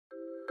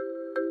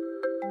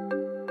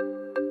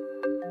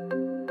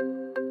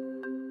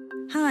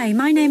Hi,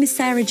 my name is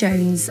Sarah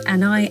Jones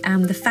and I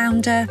am the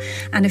founder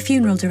and a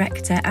funeral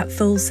director at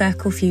Full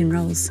Circle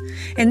Funerals.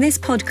 In this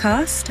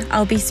podcast,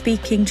 I'll be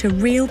speaking to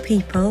real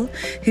people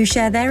who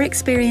share their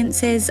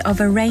experiences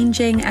of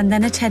arranging and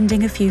then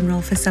attending a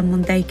funeral for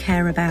someone they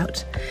care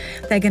about.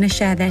 They're going to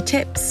share their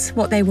tips,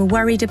 what they were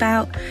worried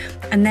about,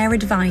 and their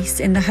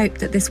advice in the hope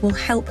that this will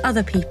help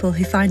other people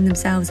who find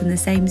themselves in the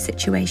same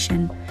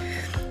situation.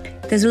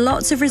 There's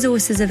lots of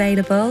resources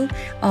available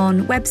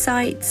on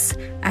websites,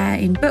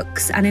 in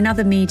books and in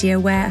other media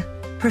where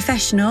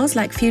professionals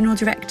like funeral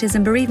directors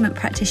and bereavement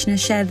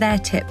practitioners share their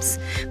tips.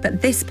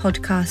 But this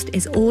podcast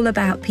is all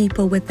about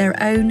people with their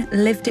own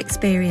lived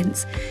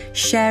experience,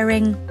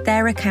 sharing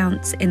their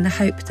accounts in the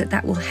hope that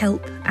that will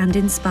help and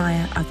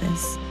inspire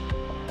others.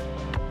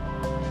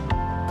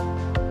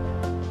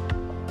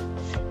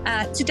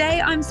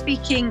 Today I'm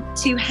speaking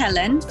to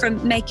Helen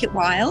from Make It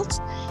Wild.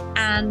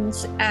 And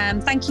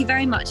thank you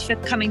very much for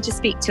coming to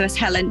speak to us,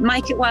 Helen.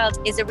 Make It Wild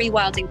is a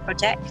rewilding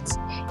project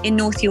in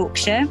North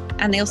Yorkshire,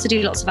 and they also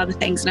do lots of other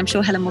things. And I'm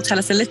sure Helen will tell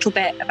us a little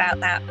bit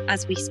about that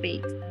as we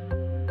speak.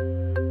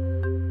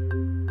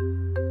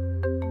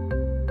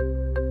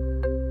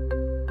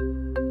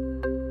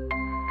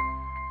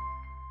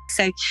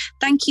 So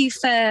thank you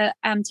for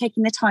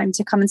taking the time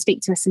to come and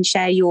speak to us and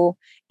share your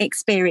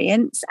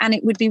experience. And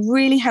it would be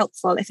really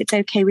helpful, if it's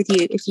okay with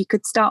you, if you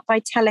could start by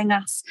telling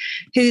us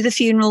who the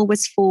funeral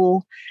was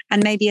for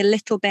and maybe a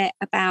little bit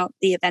about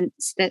the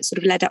events that sort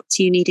of led up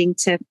to you needing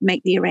to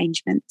make the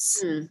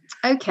arrangements.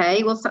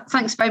 Okay, well,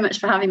 thanks very much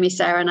for having me,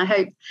 Sarah. And I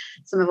hope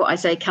some of what I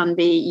say can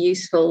be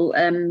useful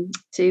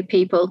to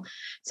people.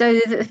 So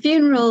the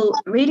funeral,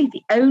 really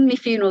the only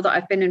funeral that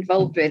I've been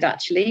involved with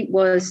actually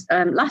was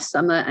last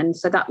summer. And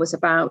so that was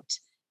about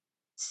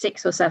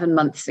 6 or 7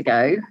 months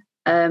ago.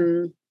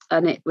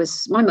 And it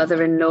was my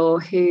mother-in-law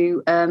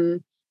who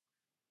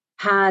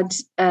had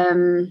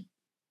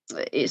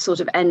sort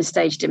of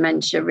end-stage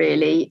dementia,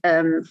 really,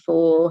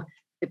 for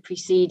the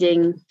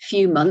preceding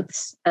few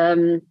months.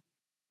 And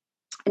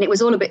it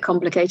was all a bit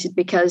complicated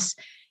because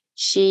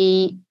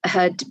she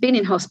had been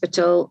in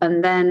hospital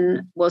and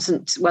then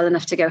wasn't well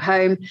enough to go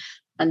home,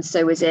 and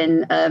so was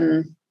in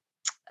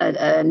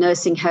a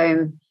nursing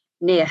home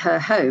near her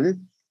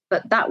home.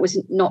 But that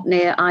was not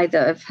near either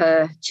of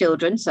her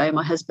children, so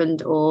my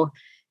husband or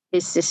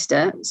his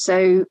sister.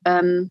 So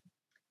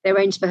they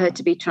arranged for her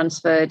to be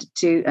transferred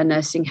to a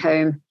nursing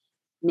home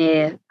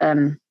near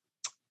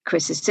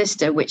Chris's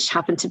sister, which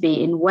happened to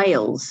be in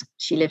Wales.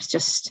 She lives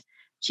just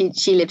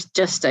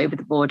over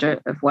the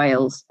border of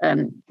Wales.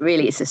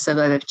 Really, it's a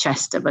suburb of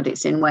Chester, but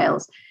it's in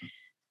Wales.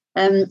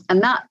 And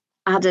that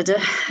added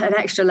an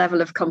extra level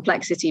of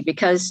complexity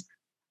because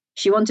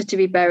she wanted to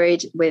be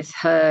buried with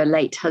her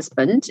late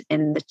husband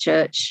in the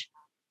church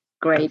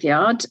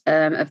graveyard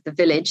of the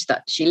village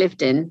that she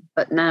lived in,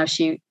 but now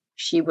she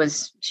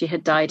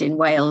had died in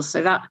Wales,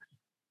 so that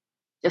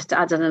just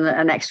added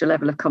an extra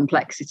level of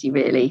complexity,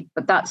 really.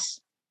 But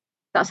that's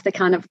the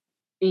kind of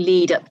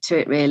lead up to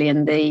it, really,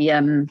 and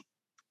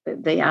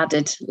the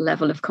added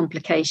level of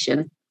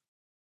complication.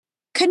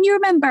 Can you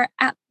remember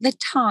at the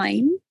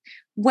time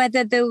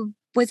whether there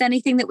was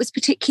anything that was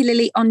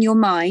particularly on your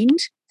mind?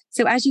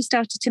 So as you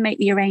started to make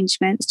the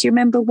arrangements, do you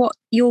remember what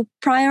your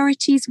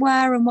priorities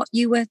were and what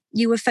you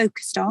were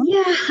focused on?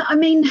 Yeah, I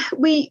mean,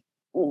 we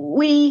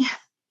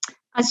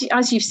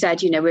as you've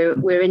said,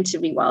 we're into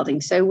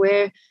rewilding, so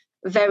we're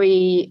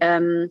very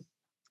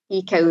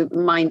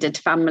eco-minded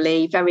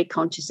family, very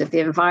conscious of the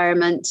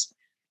environment,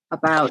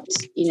 about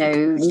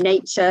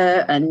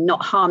nature and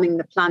not harming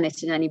the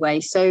planet in any way.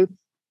 So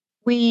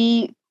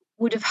we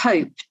would have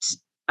hoped,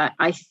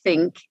 I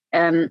think,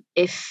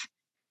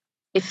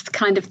 if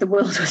kind of the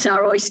world was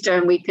our oyster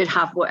and we could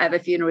have whatever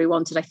funeral we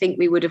wanted, I think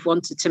we would have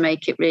wanted to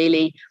make it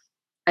really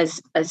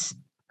as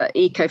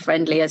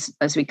eco-friendly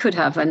as we could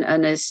have,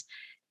 and as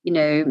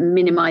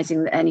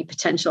minimizing any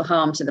potential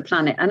harm to the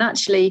planet. And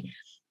actually,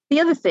 the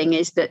other thing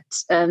is that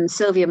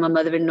Sylvia, my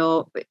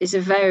mother-in-law, was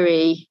a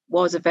very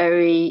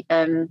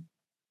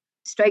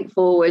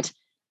straightforward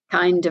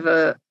kind of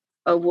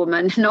a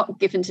woman, not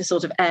given to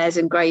sort of airs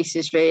and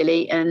graces,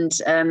 really. And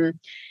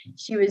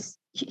she was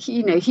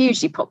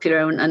hugely popular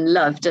and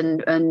loved,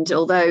 and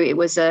although it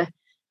was a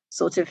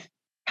sort of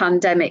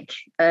pandemic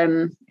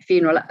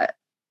funeral,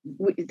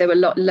 there were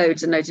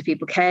loads and loads of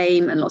people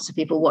came, and lots of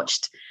people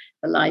watched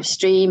the live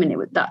stream, and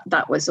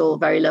that was all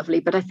very lovely.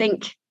 But I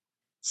think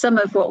some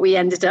of what we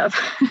ended up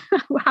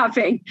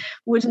having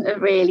wouldn't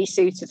have really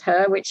suited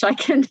her, which I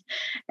can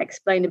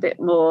explain a bit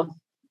more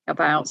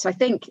about. So I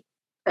think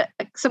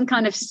some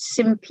kind of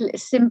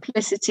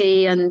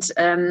simplicity and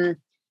and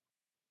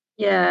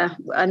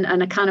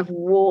a kind of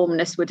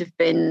warmness would have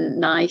been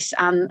nice,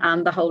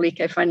 and the whole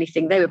eco-friendly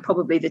thing. They were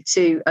probably the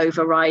two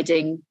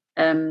overriding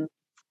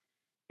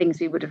things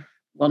we would have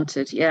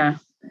wanted. Yeah.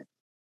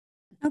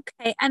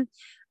 Okay, and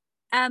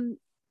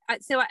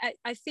so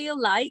I feel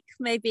like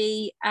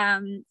maybe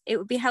it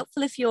would be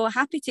helpful if you're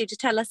happy to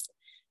tell us,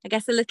 I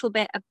guess, a little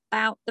bit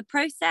about the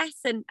process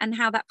and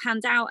how that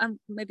panned out, and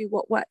maybe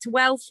what worked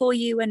well for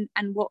you and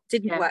what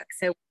didn't work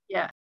so.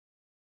 Yeah.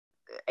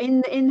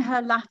 in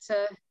her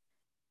latter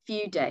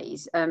few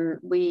days,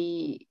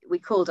 we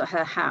called at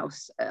her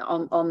house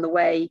on the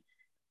way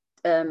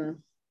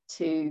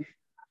to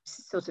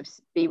sort of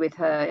be with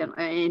her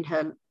in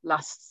her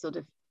last sort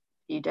of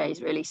few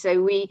days, really.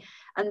 So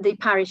and the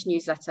parish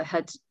newsletter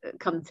had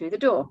come through the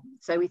door,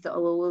 so we thought,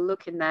 oh, well, we'll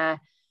look in there,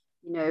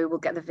 we'll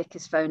get the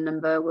vicar's phone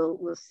number,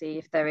 we'll see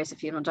if there is a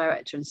funeral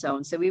director and so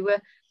on. So we were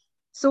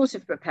sort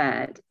of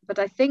prepared. But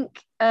I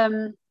think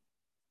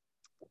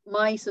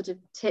my sort of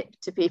tip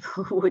to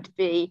people would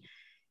be,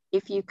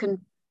 if you can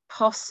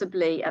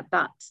possibly at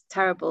that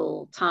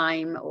terrible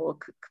time, or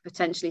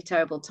potentially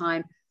terrible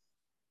time,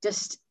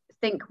 just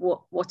think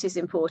what is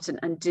important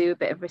and do a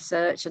bit of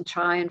research and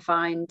try and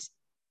find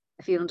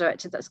a funeral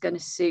director that's going to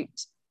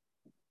suit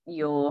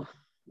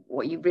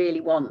what you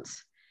really want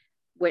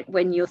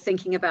when you're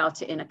thinking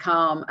about it in a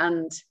calm,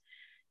 and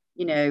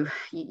you've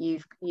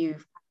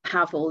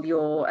have all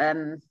your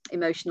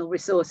emotional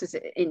resources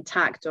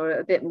intact, or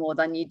a bit more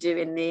than you do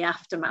in the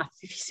aftermath,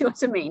 if you see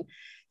what I mean.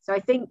 So I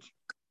think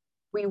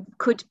we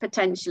could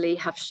potentially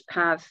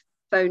have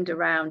phoned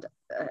around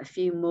a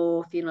few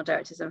more funeral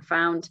directors and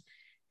found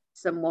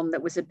someone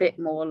that was a bit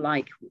more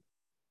like,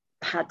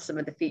 had some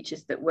of the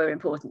features that were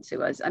important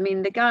to us. I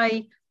mean, the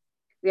guy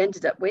we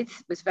ended up with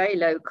was very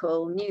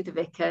local, knew the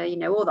vicar,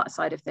 all that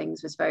side of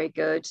things was very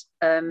good.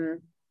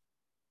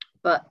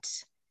 But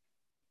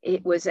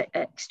it was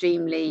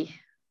extremely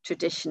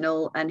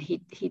traditional, and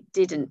he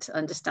didn't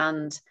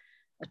understand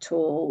at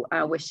all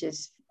our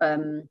wishes,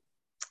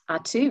 our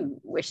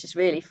two wishes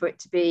really, for it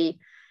to be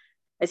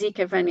as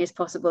eco-friendly as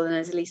possible and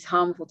as least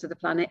harmful to the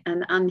planet.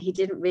 And he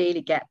didn't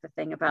really get the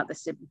thing about the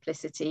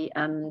simplicity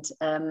and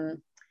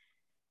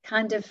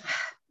kind of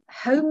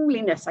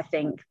homeliness, I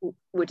think,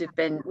 would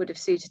have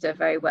suited her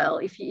very well.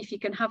 If you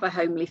can have a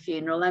homely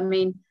funeral, I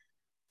mean,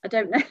 I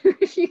don't know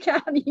if you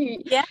can.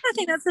 Yeah, I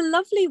think that's a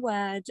lovely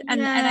word.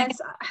 And I guess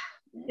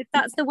if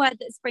that's the word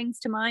that springs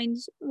to mind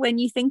when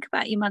you think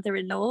about your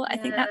mother-in-law, I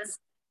think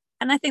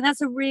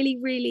that's a really,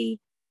 really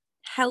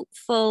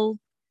helpful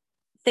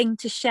thing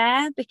to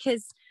share,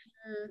 because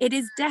it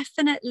is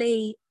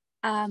definitely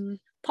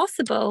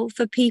possible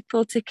for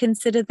people to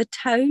consider the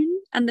tone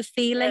and the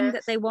feeling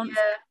that they want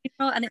for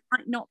people, and it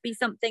might not be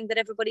something that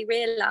everybody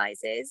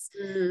realizes.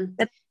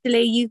 But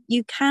actually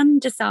you can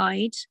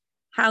decide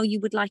how you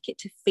would like it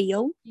to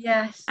feel.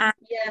 And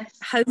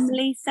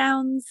homely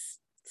sounds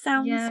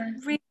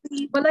really,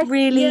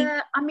 really.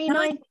 I mean,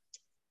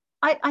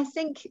 I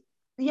think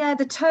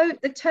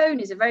the tone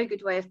is a very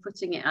good way of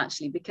putting it,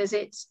 actually, because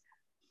it's,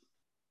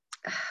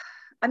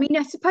 I mean,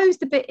 I suppose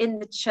the bit in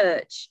the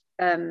church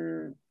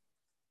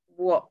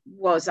what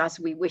was as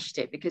we wished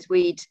it, because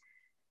we'd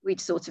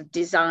sort of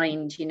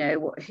designed,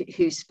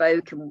 who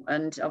spoke,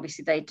 and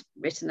obviously they'd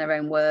written their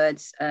own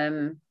words.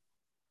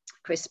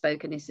 Chris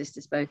spoke and his sister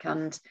spoke,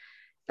 and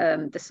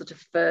the sort of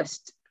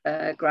first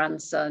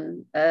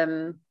grandson,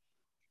 and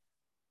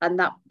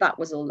that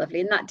was all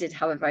lovely, and that did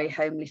have a very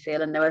homely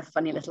feel, and there were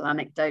funny little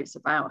anecdotes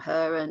about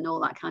her and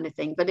all that kind of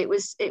thing. But it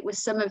was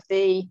the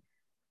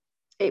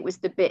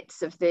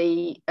bits of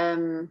the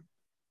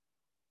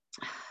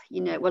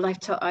well,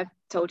 I've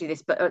told you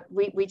this, but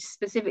we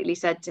specifically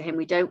said to him,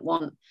 we don't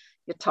want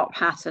your top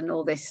hat and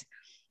all this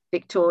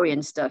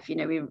Victorian stuff,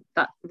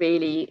 that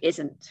really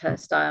isn't her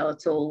style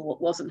at all,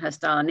 what wasn't her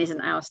style and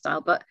isn't our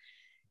style. But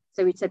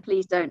so we said,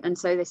 please don't. And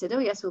so they said, oh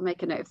yes, we'll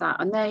make a note of that.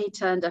 And there he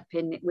turned up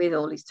with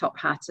all his top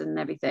hat and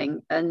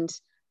everything, and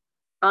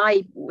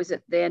I was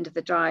at the end of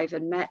the drive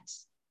and met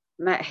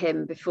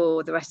him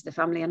before the rest of the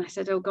family, and I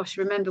said, oh gosh,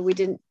 remember, we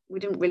didn't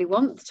really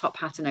want the top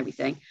hat and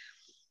everything.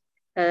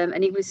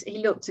 And he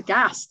looked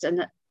aghast,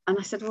 and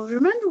I said, well,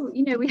 remember,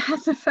 we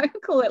had the phone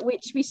call at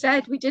which we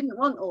said we didn't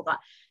want all that.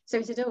 So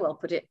he said, oh, I'll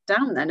put it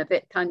down then, a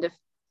bit kind of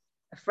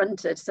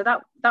affronted. So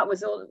that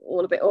was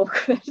all a bit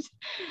awkward.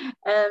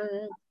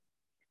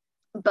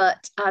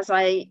 But as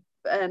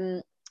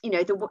there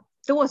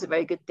was a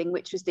very good thing,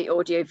 which was the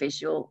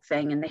audio-visual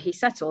thing, and he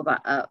set all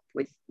that up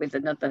with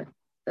another,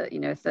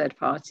 third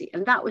party,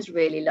 and that was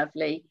really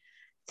lovely.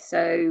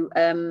 So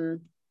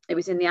it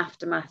was in the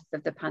aftermath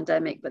of the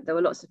pandemic, but there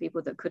were lots of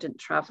people that couldn't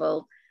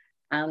travel,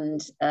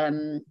 and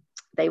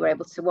they were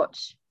able to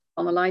watch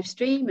on the live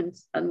stream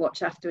and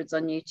watch afterwards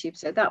on YouTube.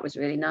 So that was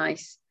really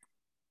nice.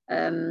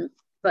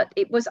 But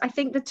it was, I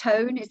think the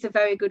tone is a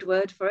very good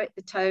word for it.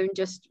 The tone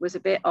just was a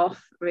bit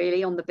off,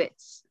 really, on the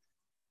bits.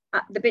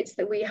 The bits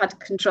that we had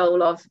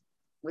control of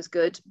was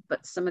good,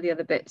 but some of the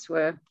other bits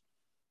were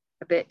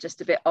a bit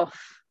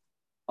off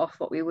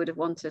what we would have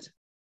wanted.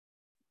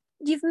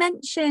 You've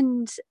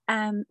mentioned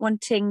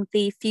wanting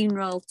the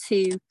funeral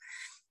to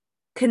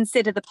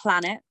consider the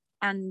planet,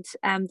 and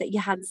that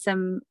you had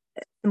some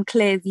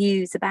clear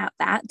views about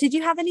that. Did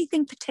you have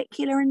anything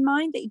particular in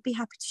mind that you'd be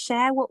happy to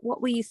share?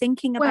 What were you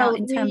thinking about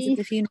in terms of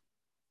the funeral?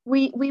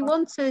 We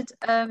wanted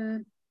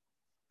a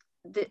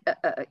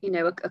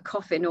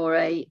coffin or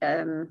a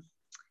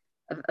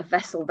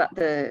vessel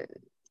that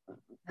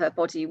her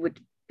body would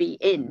be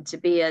in, to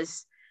be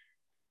as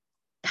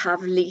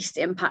have least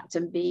impact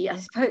and be, I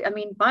suppose, I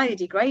mean,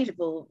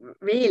 biodegradable,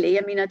 really.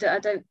 I mean, I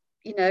don't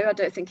I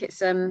don't think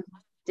it's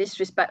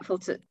disrespectful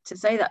to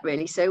say that,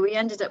 really. So we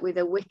ended up with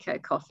a wicker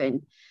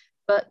coffin,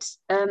 but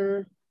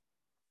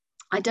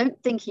I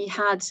don't think he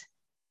had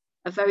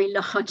a very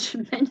large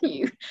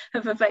menu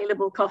of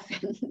available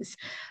coffins.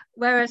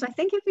 Whereas I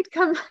think if we'd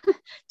come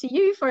to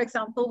you, for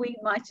example, we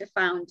might have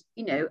found,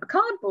 a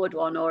cardboard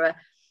one or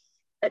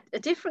a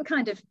different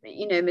kind of,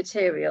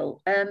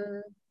 material.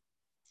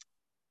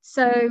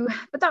 So,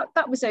 but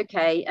that was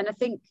okay. And I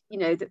think,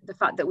 the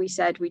fact that we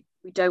said we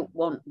don't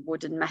want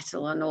wood and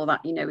metal and all that,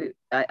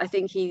 I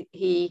think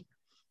he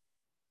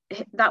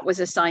that was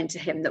a sign to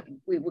him that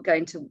we were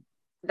going to,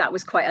 that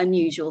was quite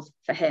unusual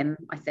for him,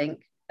 I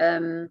think.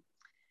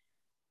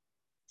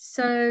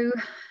 So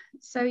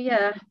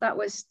yeah, that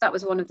was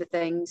one of the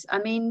things. I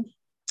mean,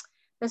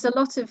 there's a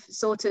lot of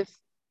sort of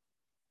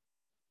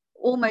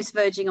almost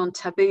verging on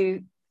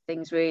taboo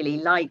things, really,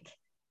 like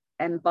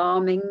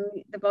embalming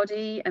the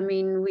body. I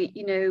mean, we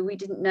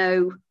didn't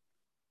know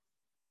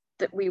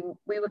that we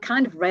were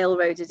kind of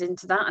railroaded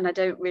into that, and I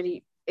don't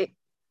really.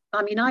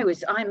 I'm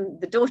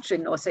the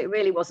daughter-in-law, so it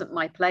really wasn't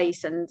my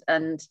place, and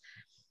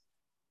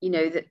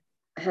that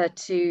her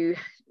two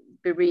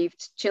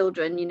bereaved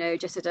children,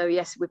 just said, oh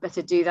yes, we'd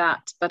better do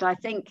that. But I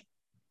think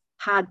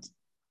had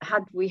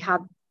we had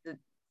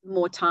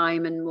more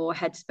time and more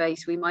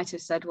headspace, we might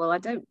have said, well, I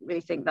don't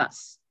really think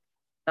that's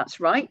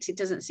right. It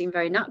doesn't seem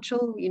very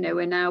natural.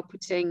 We're now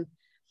putting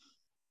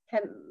a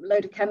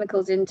load of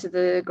chemicals into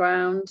the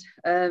ground.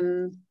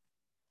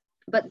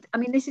 But I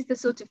mean, this is the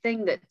sort of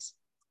thing that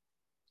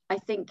I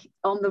think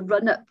on the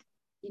run up,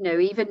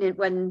 even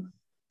when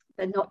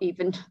they're not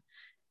even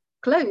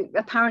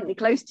apparently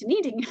close to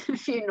needing a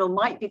funeral,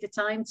 might be the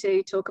time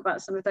to talk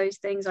about some of those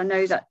things. I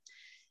know that,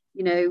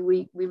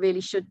 we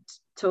really should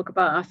talk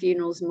about our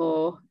funerals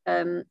more.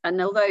 And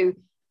although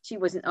she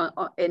wasn't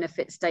in a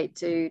fit state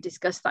to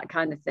discuss that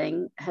kind of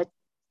thing,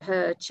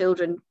 her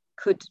children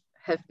could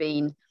have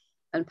been.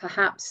 And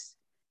perhaps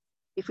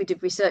if we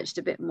did researched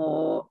a bit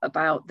more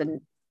about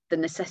the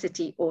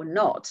necessity or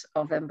not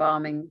of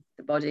embalming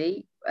the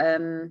body,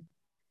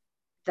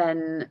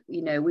 then,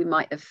 we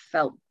might have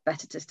felt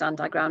better to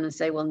stand our ground and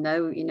say, well,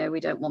 no,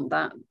 we don't want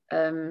that.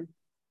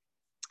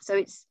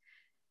 So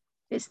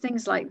it's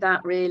things like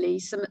that, really.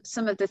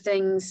 Some of the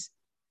things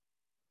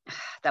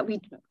that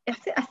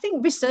I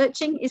think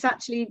researching is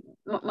actually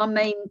my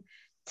main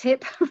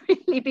tip,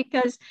 really,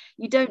 because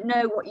you don't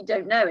know what you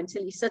don't know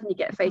until you suddenly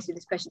get faced with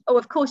this question. Oh,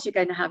 of course you're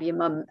going to have your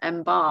mum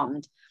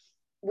embalmed.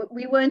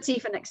 We weren't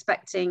even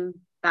expecting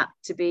that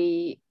to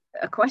be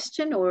a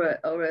question, or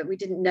we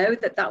didn't know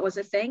that was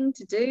a thing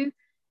to do.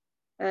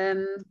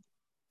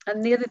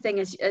 And the other thing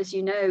is, as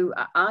you know,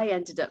 I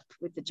ended up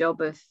with the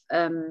job of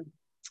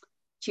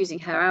choosing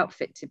her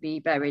outfit to be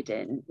buried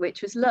in,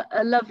 which was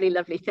a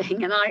lovely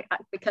thing. And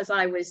because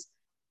I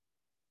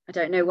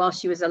don't know, while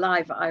she was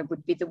alive, I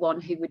would be the one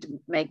who would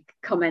make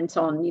comment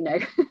on,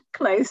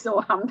 clothes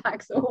or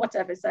handbags or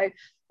whatever. So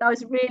that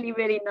was really,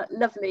 really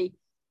lovely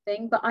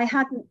thing. But I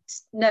hadn't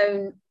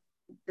known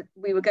that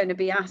we were going to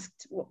be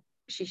asked what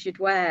she should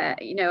wear.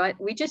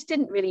 We just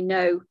didn't really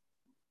know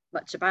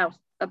much about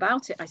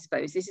it, I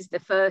suppose. This is the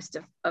first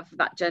of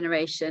that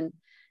generation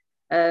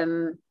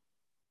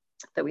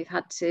that we've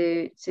had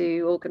to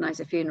organise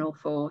a funeral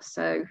for.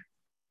 So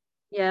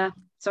yeah,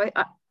 so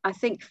I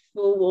think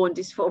forewarned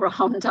is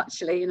forearmed,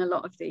 actually, in a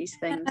lot of these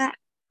things.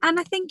 And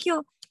I think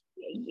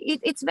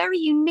it's a very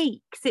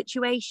unique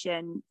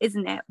situation,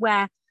 isn't it,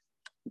 where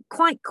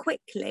quite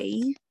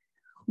quickly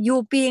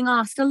you're being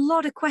asked a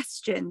lot of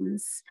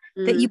questions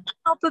that you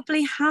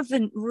probably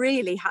haven't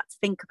really had to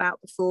think about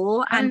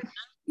before. And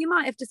you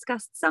might have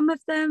discussed some of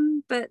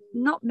them, but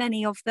not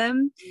many of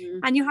them.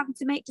 And you're having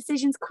to make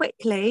decisions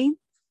quickly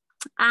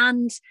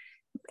and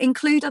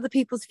include other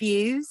people's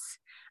views,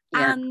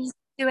 and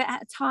do it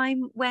at a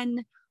time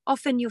when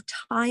often you're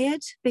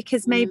tired,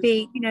 because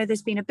maybe,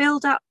 there's been a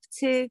build up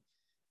to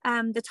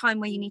the time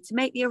where you need to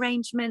make the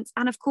arrangements.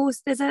 And of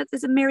course, there's a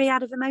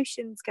myriad of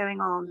emotions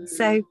going on.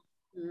 So,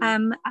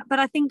 but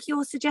I think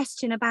your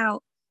suggestion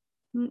about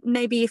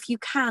maybe if you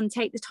can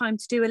take the time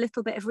to do a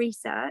little bit of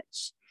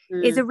research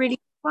is a really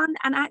good one.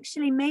 And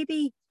actually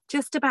maybe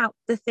just about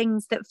the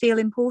things that feel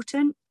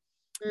important,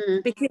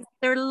 because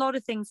there are a lot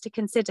of things to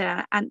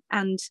consider,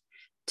 and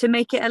to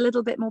make it a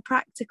little bit more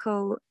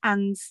practical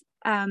and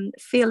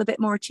feel a bit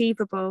more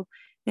achievable,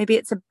 maybe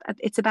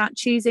it's about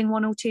choosing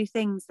one or two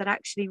things that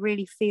actually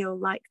really feel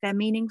like they're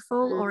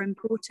meaningful or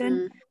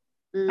important.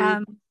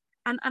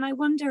 And I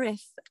wonder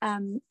if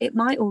it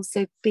might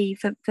also be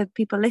for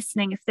people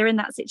listening, if they're in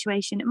that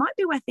situation, it might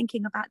be worth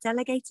thinking about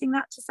delegating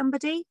that to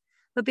somebody.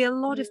 There'll be a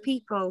lot of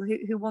people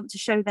who want to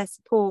show their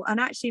support, and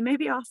actually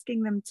maybe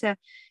asking them to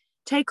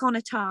take on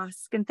a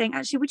task and think,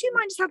 actually, would you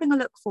mind just having a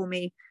look for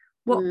me?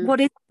 What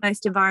is the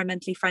most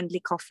environmentally friendly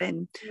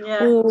coffin?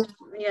 Or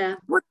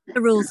what are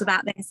the rules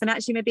about this? And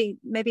actually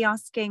maybe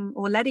asking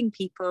or letting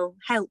people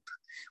help,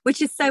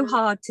 which is so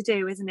hard to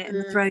do, isn't it, in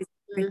the throes of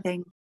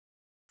everything.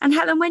 And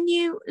Helen, when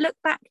you look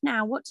back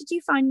now, what did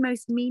you find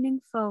most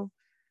meaningful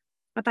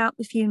about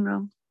the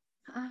funeral?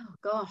 Oh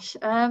gosh,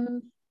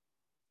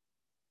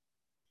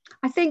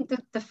 I think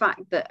that the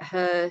fact that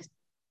her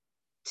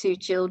two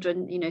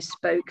children, you know,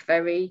 spoke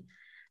very,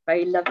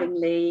 very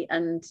lovingly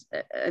and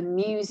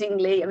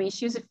amusingly. I mean,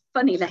 she was a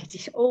funny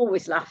lady,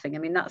 always laughing. I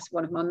mean, that's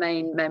one of my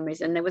main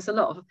memories. And there was a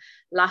lot of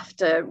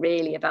laughter,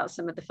 really, about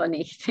some of the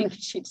funny things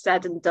she'd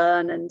said and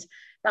done. And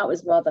that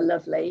was rather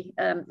lovely.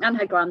 And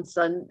her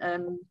grandson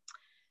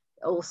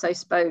also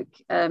spoke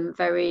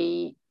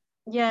very,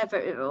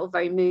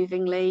 very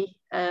movingly.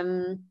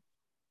 And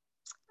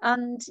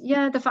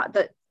yeah, the fact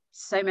that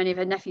so many of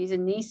her nephews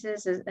and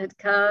nieces had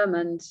come,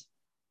 and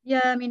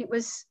yeah, I mean, it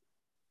was,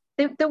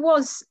 there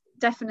was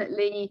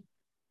definitely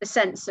the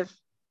sense of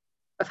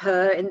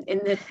her in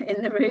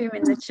the room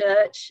in the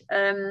church,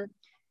 and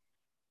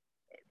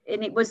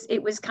it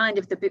was kind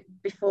of the bit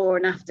before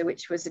and after,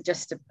 which was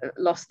just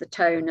lost the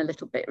tone a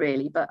little bit,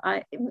 really. But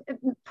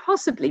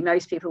possibly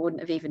most people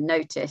wouldn't have even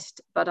noticed,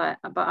 but I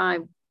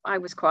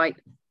was quite,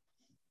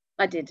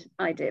 I did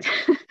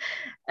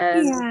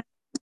yeah.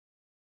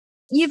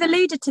 You've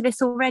alluded to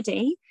this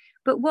already,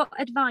 but what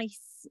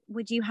advice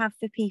would you have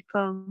for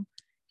people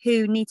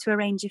who need to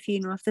arrange a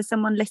funeral? If there's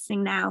someone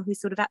listening now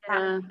who's sort of at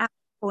that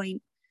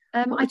point,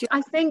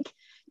 I think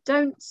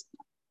don't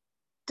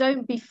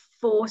be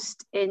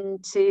forced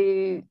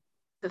into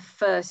the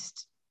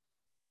first.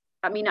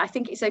 I mean, I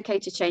think it's okay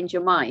to change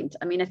your mind.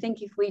 I mean, I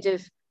think if we'd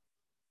have,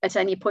 at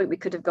any point, we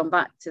could have gone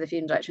back to the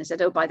funeral director and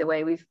said, "Oh, by the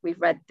way, we've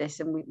read this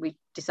and we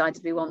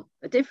decided we want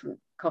a different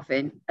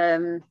coffin."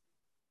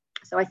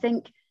 So I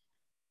think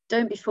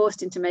don't be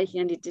forced into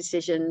making any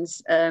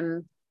decisions.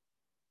 And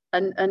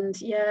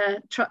yeah,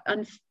 try,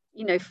 and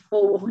you know,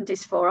 forewarned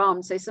is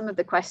forearmed. So some of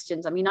the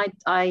questions, I mean,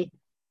 I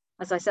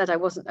as I said, I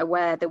wasn't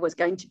aware there was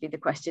going to be the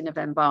question of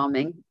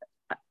embalming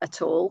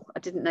at all. I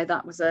didn't know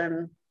that was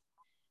a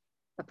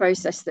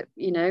process that,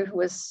 you know,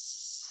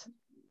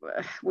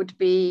 would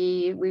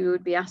be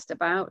asked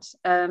about.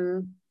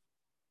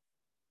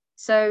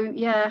 So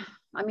yeah,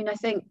 I mean, I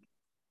think,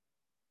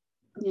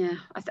 yeah,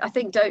 I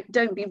think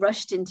don't be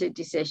rushed into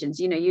decisions.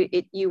 You know,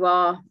 you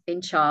are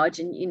in charge,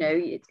 and you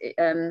know,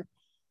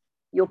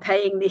 you're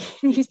paying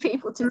these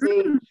people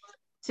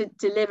to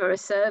deliver a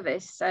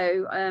service.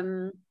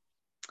 So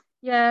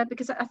yeah,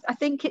 because I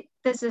think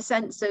there's a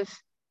sense of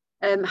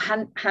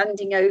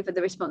handing over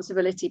the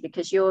responsibility,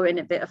 because you're in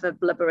a bit of a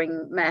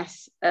blubbering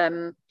mess.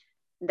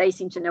 They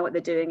seem to know what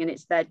they're doing and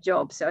it's their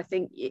job. So I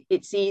think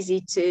it's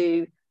easy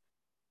to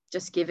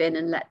just give in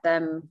and let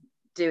them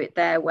do it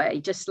their way.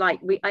 Just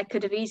like I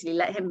could have easily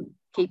let him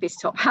keep his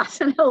top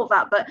hat and all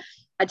that, but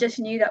I just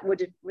knew that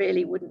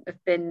wouldn't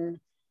have been,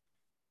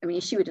 I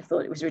mean, she would have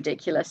thought it was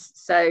ridiculous.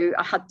 So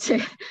I had to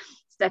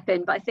step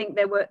in. But I think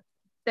there were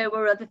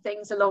other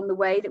things along the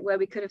way where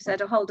we could have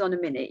said, "Oh, hold on a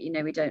minute, you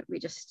know, we're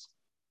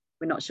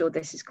not sure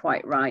this is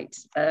quite right."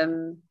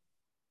 So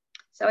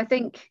I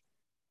think,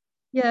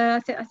 yeah,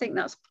 I think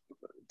that's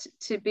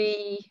to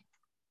be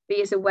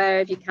as aware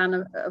as you can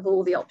of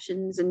all the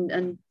options,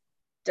 and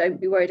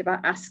don't be worried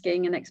about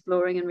asking and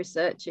exploring and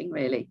researching,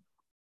 really.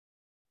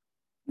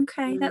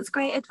 Okay, that's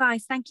great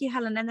advice. Thank you,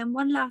 Helen. And then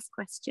one last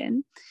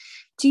question.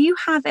 Do you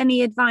have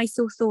any advice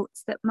or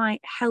thoughts that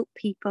might help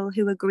people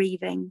who are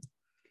grieving?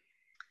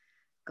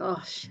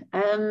 Gosh,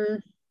 I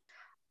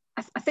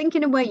think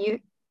in a way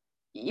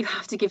you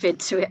have to give in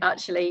to it,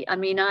 actually. I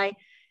mean, I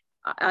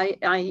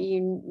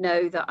you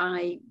know that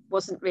I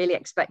wasn't really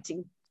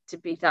expecting to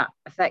be that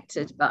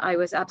affected, but I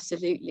was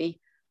absolutely,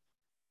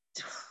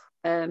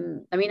 I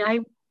mean, I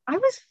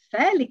was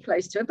fairly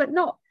close to her, but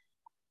not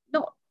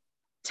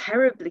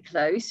terribly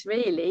close,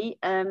 really.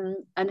 And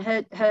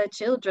her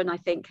children, I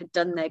think, had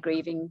done their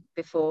grieving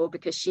before,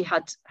 because she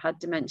had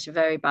dementia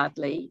very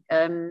badly.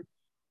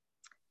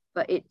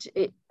 But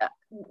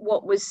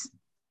what was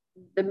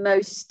the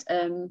most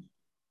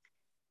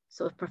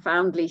sort of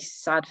profoundly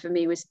sad for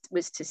me was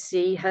to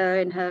see her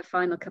in her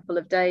final couple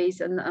of days,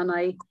 and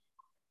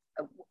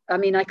I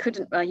mean, I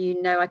couldn't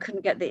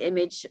get the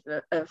image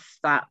of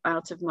that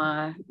out of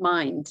my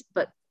mind.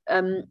 But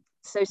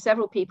so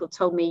several people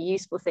told me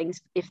useful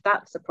things if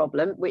that's a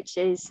problem, which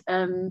is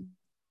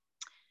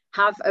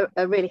have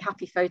a really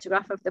happy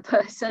photograph of the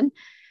person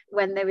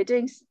when they were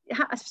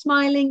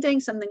smiling, doing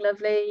something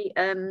lovely,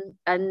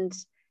 and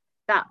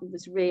that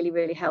was really,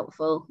 really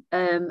helpful.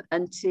 And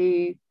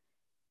to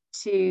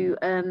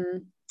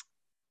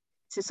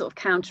sort of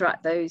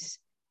counteract those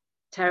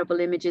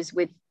terrible images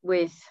with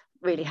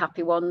really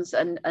happy ones,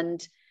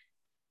 and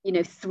you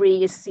know,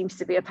 3 seems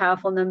to be a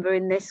powerful number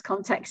in this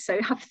context.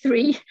 So have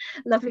 3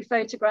 lovely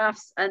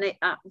photographs, and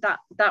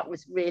that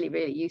was really,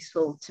 really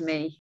useful to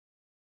me.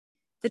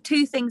 The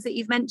 2 things that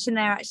you've mentioned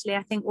there, actually,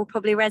 I think will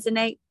probably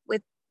resonate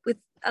with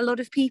a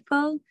lot of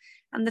people.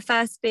 And the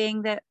first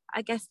being that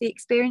I guess the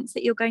experience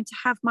that you're going to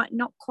have might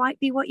not quite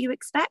be what you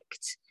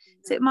expect.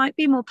 So it might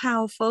be more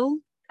powerful,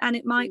 and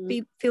it might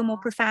feel more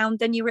profound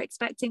than you were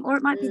expecting, or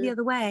it might be the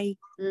other way.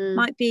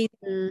 Might be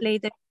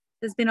that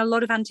there's been a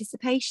lot of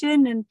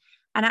anticipation, and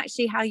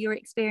actually how you're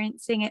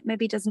experiencing it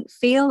maybe doesn't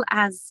feel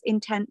as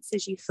intense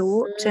as you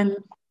thought. And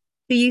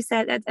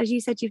as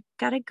you said, you've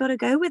got to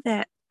go with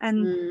it,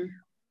 and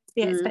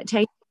the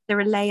expectation there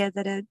are layers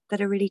that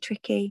are really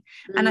tricky.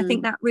 And I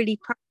think that really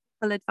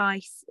practical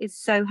advice is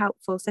so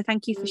helpful. So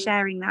thank you for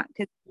sharing that,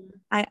 because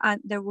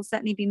there will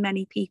certainly be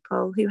many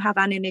people who have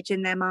an image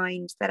in their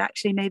mind that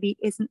actually maybe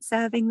isn't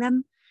serving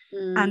them.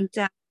 And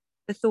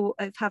the thought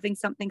of having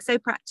something so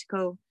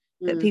practical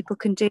that people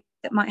can do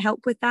that might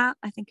help with that,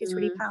 I think is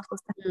really powerful.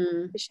 So thank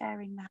you for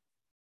sharing that.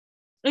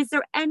 Is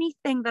there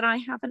anything that I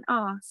haven't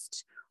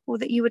asked or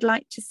that you would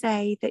like to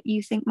say that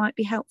you think might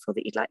be helpful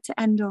that you'd like to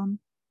end on?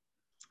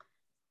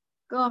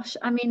 Gosh,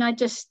 I mean, I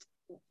just,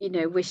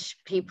 wish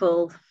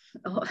people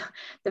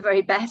the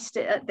very best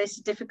at this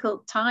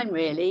difficult time,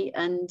 really.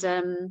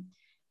 And,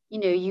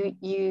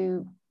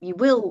 you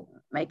will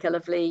make a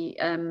lovely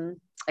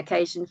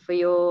occasion for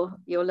your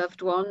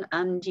loved one,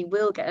 and you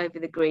will get over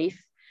the grief.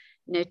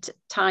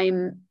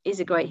 Time is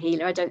a great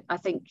healer. I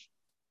think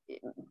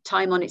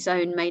time on its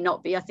own may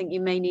not be. I think you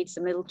may need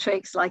some little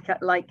tricks like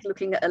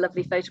looking at a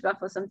lovely photograph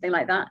or something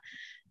like that.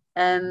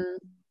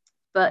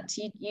 But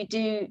you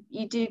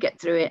do get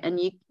through it, and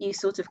you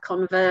sort of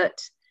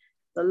convert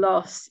the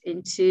loss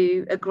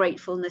into a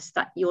gratefulness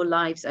that your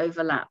lives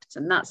overlapped.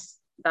 And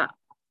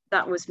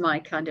that was my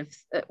kind of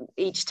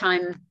each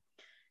time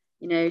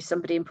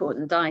somebody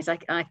important dies,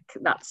 I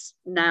that's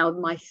now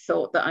my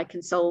thought that I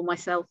console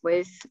myself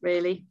with,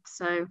 really.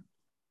 So,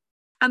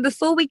 and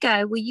before we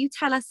go, will you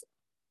tell us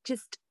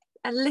just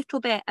a little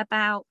bit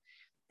about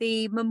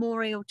the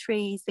memorial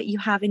trees that you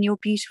have in your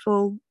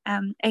beautiful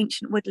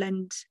ancient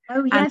woodland?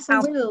 Oh yes, I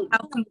will.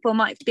 How people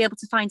might be able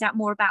to find out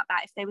more about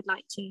that if they would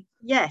like to.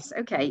 Yes.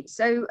 Okay.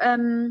 So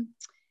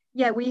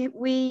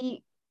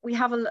we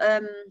have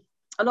a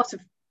lot of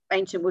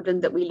ancient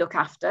woodland that we look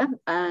after,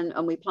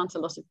 and we plant a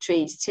lot of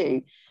trees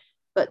too.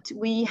 But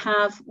we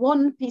have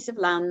one piece of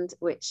land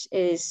which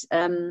is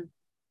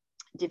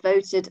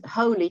devoted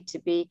wholly to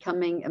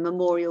becoming a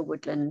memorial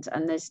woodland,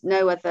 and there's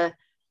no other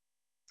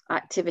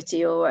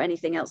activity or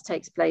anything else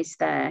takes place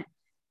there.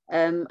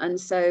 And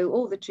so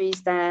all the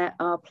trees there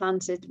are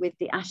planted with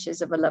the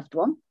ashes of a loved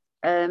one.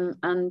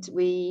 And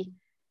we're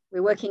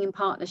working in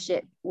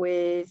partnership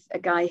with a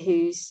guy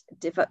who's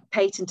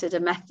patented a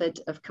method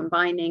of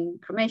combining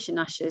cremation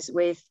ashes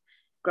with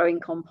growing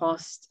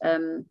compost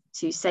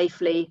to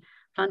safely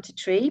plant a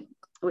tree,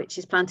 which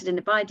is planted in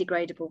a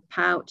biodegradable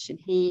pouch, and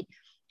he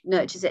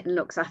nurtures it and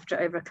looks after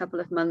it over a couple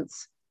of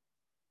months.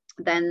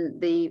 Then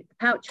the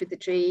pouch with the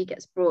tree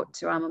gets brought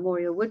to our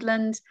memorial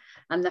woodland,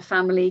 and the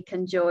family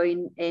can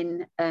join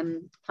in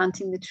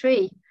planting the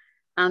tree.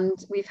 And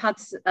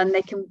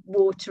they can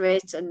water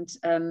it and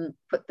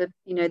put the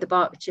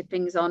bark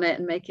chippings on it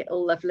and make it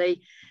all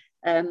lovely.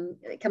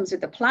 It comes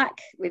with a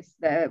plaque with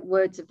the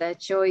words of their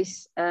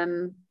choice,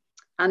 and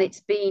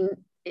it's been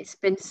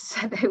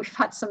so we've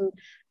had some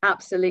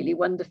absolutely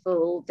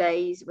wonderful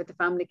days with the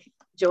family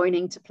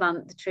joining to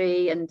plant the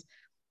tree, and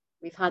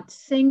we've had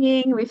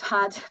singing, we've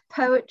had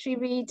poetry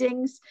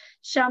readings,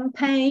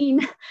 champagne,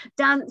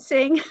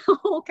 dancing,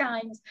 all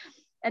kinds.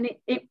 And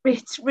it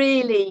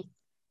really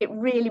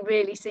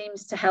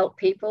seems to help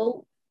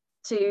people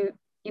to,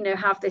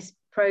 have this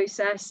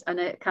process and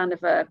a kind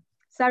of a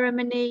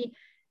ceremony.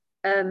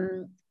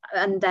 And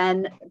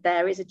then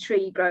there is a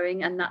tree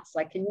growing, and that's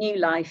like a new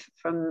life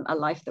from a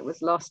life that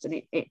was lost.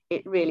 And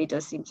it really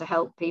does seem to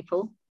help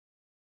people.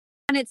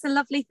 And it's a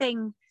lovely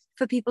thing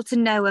for people to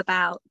know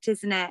about,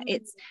 isn't it?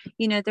 It's,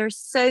 there are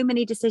so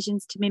many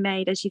decisions to be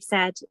made, as you've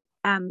said,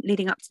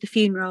 leading up to the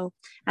funeral.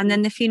 And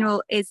then the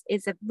funeral is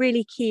a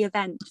really key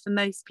event for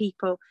most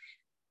people.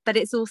 But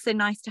it's also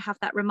nice to have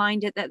that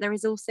reminder that there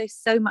is also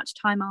so much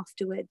time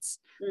afterwards,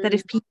 that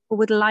if people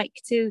would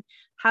like to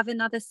have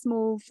another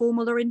small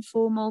formal or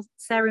informal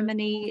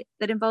ceremony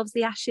that involves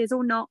the ashes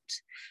or not,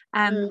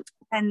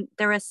 then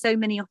there are so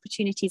many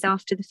opportunities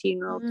after the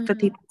funeral for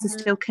people to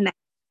still connect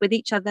with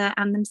each other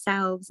and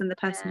themselves and the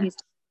person who's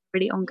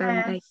really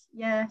ongoing basis.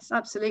 Yes,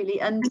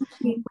 absolutely. And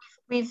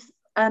we've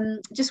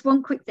just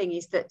one quick thing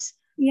is that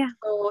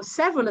for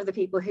several of the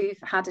people who've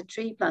had a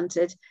tree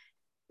planted,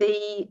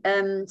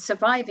 the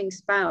surviving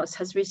spouse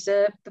has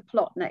reserved the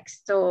plot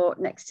next door,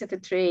 next to the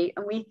tree.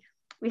 And we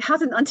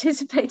hadn't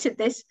anticipated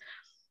this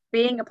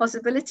being a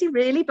possibility,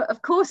 really. But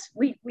of course,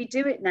 we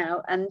do it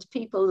now, and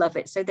people love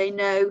it. So they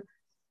know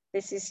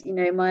this is,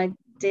 my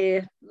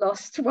dear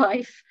lost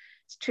wife's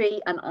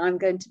tree, and I'm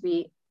going to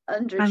be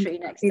under a tree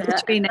next to her.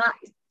 And that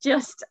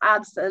just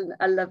adds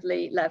a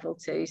lovely level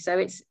too.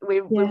 So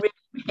we're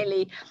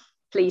really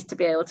pleased to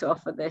be able to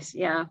offer this.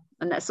 Yeah.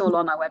 And that's all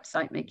on our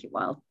website,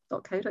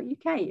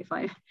 makeitwild.co.uk, if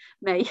I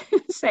may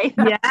say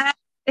that. Yeah,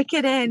 stick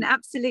it in.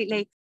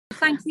 Absolutely.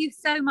 Thank you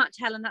so much,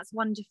 Helen. That's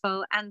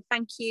wonderful. And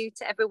thank you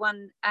to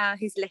everyone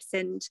who's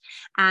listened.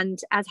 And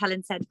as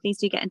Helen said, please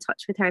do get in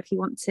touch with her if you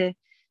want to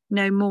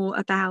know more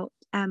about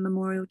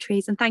memorial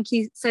trees. And thank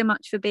you so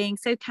much for being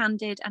so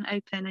candid and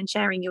open and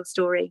sharing your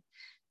story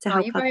to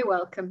help. You're very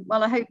welcome.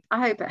 Well, I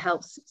hope it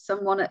helps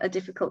someone at a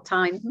difficult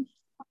time.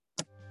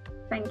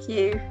 Thank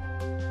you.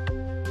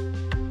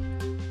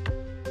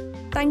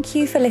 Thank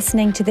you for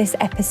listening to this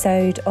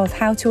episode of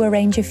How to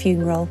Arrange a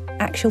Funeral,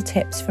 actual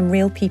tips from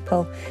real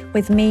people,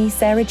 with me,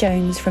 Sarah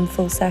Jones from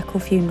Full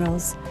Circle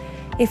Funerals.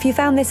 If you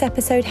found this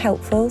episode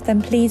helpful, then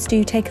please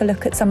do take a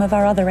look at some of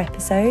our other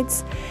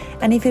episodes.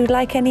 And if you would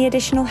like any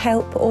additional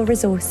help or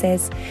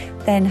resources,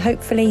 then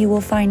hopefully you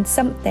will find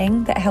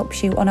something that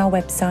helps you on our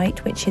website,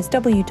 which is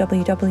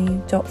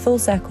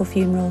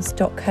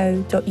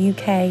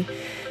www.fullcirclefunerals.co.uk.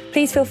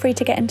 Please feel free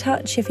to get in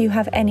touch if you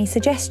have any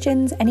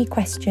suggestions, any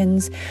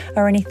questions,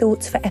 or any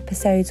thoughts for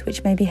episodes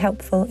which may be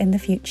helpful in the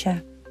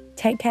future.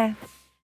 Take care.